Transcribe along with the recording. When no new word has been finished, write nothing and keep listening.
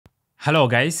Hello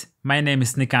guys, my name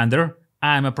is Nikander,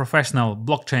 I'm a professional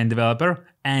blockchain developer,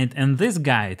 and in this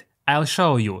guide I'll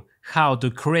show you how to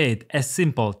create a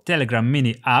simple Telegram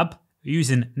mini app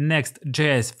using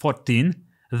Next.js 14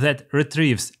 that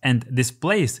retrieves and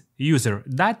displays user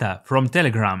data from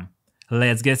Telegram.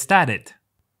 Let's get started.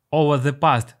 Over the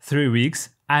past 3 weeks,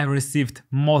 I received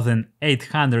more than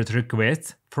 800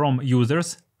 requests from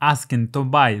users asking to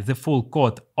buy the full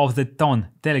code of the Ton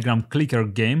Telegram clicker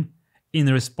game. In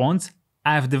response,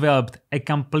 I've developed a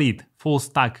complete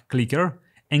full-stack clicker,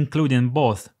 including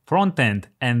both front-end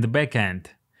and back-end.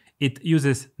 It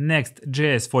uses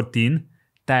Next.js 14,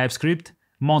 TypeScript,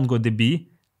 MongoDB,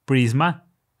 Prisma,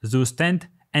 useState,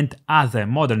 and other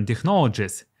modern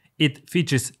technologies. It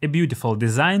features a beautiful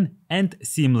design and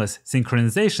seamless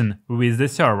synchronization with the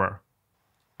server.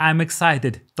 I'm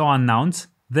excited to announce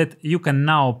that you can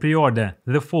now pre-order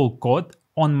the full code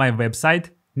on my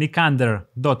website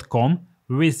nikander.com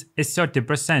with a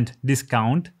 30%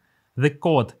 discount. The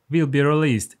code will be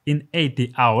released in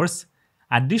 80 hours.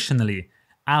 Additionally,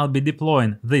 I'll be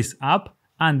deploying this app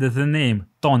under the name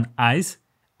Ton Ice,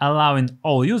 allowing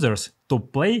all users to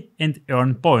play and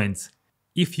earn points.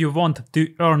 If you want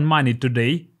to earn money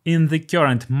today in the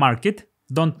current market,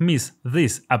 don't miss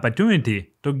this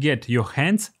opportunity to get your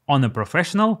hands on a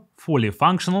professional, fully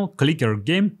functional clicker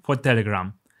game for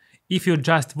Telegram. If you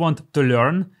just want to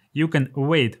learn, you can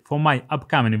wait for my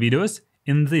upcoming videos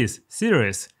in this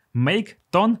series Make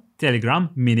Ton Telegram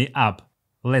Mini App.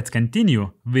 Let's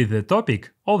continue with the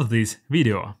topic of this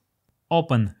video.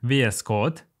 Open VS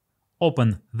Code,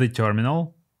 open the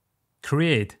terminal,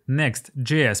 create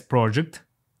Next.js project,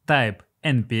 type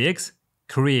npx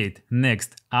create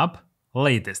next app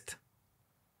latest.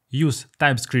 Use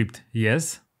TypeScript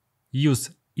yes, use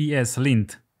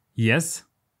ESLint yes,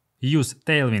 use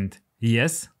Tailwind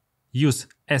yes, use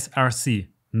src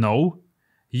no,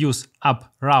 use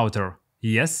app router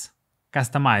yes,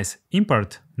 customize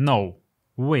import no.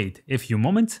 Wait a few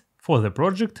moments for the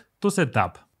project to set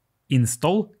up.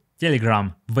 Install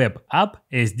Telegram Web App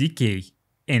SDK,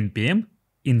 npm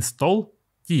install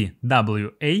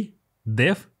TWA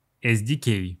dev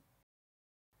SDK.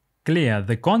 Clear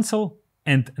the console,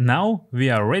 and now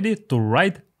we are ready to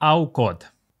write our code.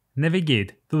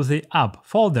 Navigate to the app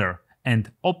folder and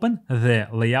open the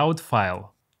layout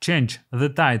file. Change the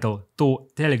title to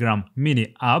Telegram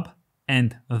Mini App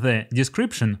and the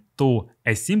description to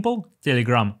a simple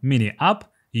Telegram Mini App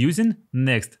using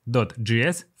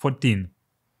Next.js 14.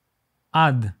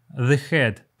 Add the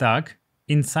head tag.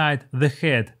 Inside the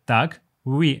head tag,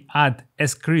 we add a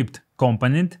script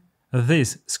component.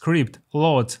 This script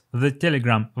loads the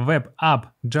Telegram web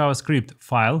app JavaScript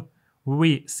file.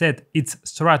 We set its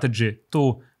strategy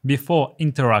to before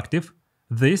interactive.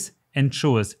 This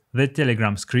ensures the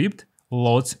Telegram script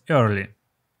loads early.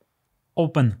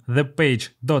 Open the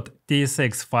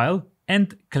page.tsx file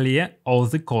and clear all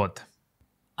the code.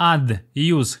 Add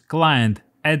use client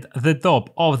at the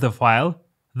top of the file.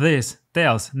 This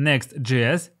tells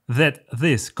Next.js that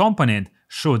this component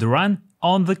should run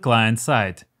on the client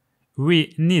side.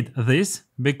 We need this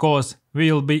because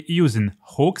we'll be using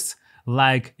hooks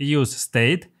like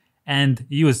useState and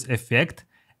useEffect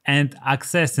and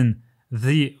accessing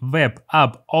the web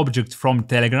app object from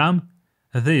Telegram.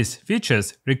 These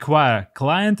features require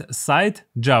client-side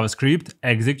JavaScript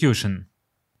execution.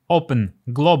 Open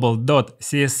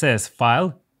global.css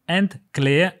file and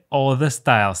clear all the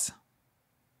styles.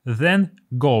 Then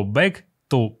go back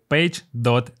to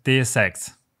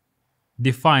page.tsx.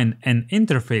 Define an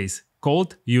interface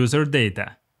called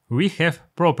userData. We have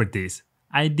properties: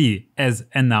 ID as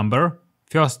a number,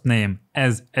 first name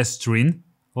as a string,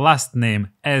 last name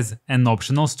as an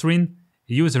optional string,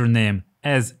 username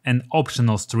as an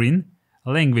optional string,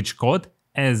 language code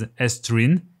as a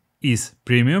string, is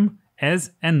premium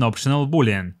as an optional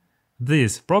boolean.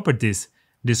 These properties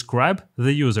describe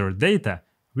the user data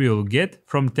we'll get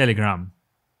from Telegram.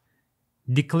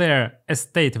 Declare a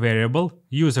state variable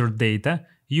userData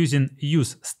using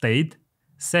useState.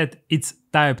 Set its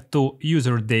type to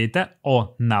userData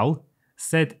or null.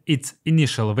 Set its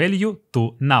initial value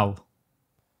to null.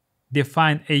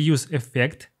 Define a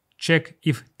useEffect. Check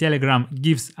if Telegram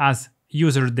gives us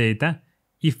userData.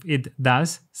 If it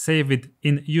does, save it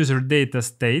in userData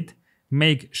state.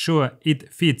 Make sure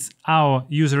it fits our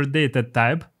userData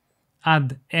type.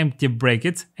 Add empty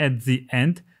brackets at the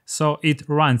end so it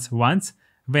runs once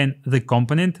when the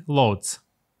component loads.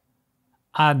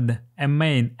 Add a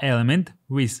main element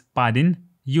with padding.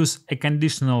 Use a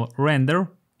conditional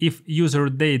render. If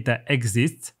userData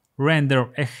exists,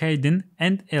 render a heading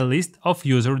and a list of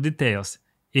user details.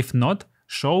 If not,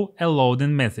 show a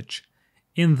loading message.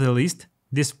 In the list,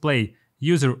 display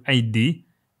user ID,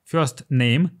 first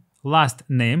name, last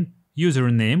name,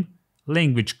 username,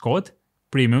 language code,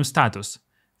 premium status.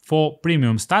 For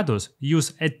premium status,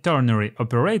 use a ternary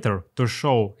operator to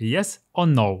show yes or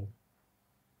no.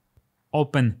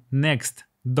 Open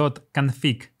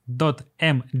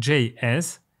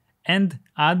next.config.mjs and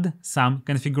add some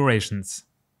configurations.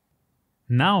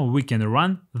 Now we can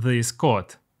run this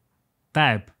code.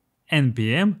 Type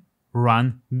npm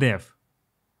run dev.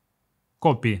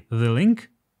 Copy the link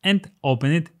and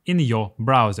open it in your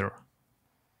browser.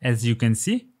 As you can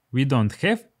see, we don't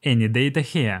have any data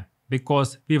here,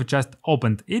 because we've just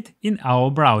opened it in our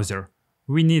browser.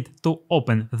 We need to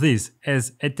open this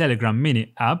as a Telegram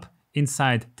mini app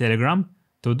inside Telegram.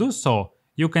 To do so,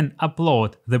 you can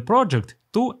upload the project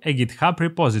to a GitHub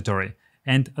repository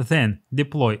and then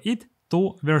deploy it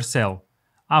to Vercel.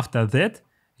 After that,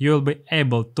 you will be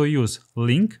able to use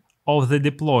link of the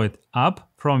deployed app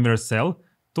from Vercel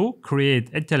to create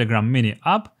a Telegram mini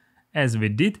app as we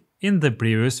did in the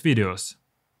previous videos.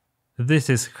 This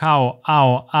is how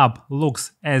our app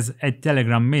looks as a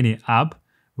Telegram mini app.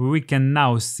 We can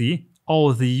now see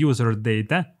all the user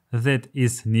data that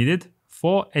is needed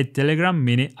for a Telegram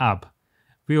mini app.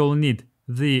 We will need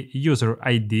the user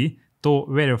ID to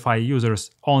verify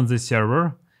users on the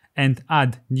server and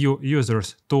add new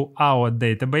users to our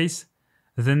database.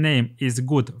 The name is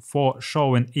good for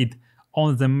showing it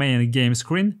on the main game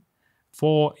screen.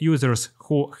 For users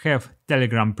who have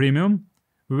Telegram Premium,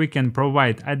 we can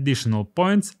provide additional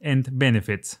points and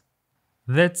benefits.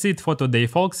 That's it for today,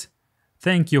 folks.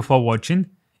 Thank you for watching.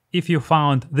 If you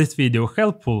found this video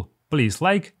helpful, please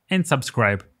like and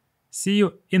subscribe. See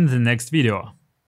you in the next video.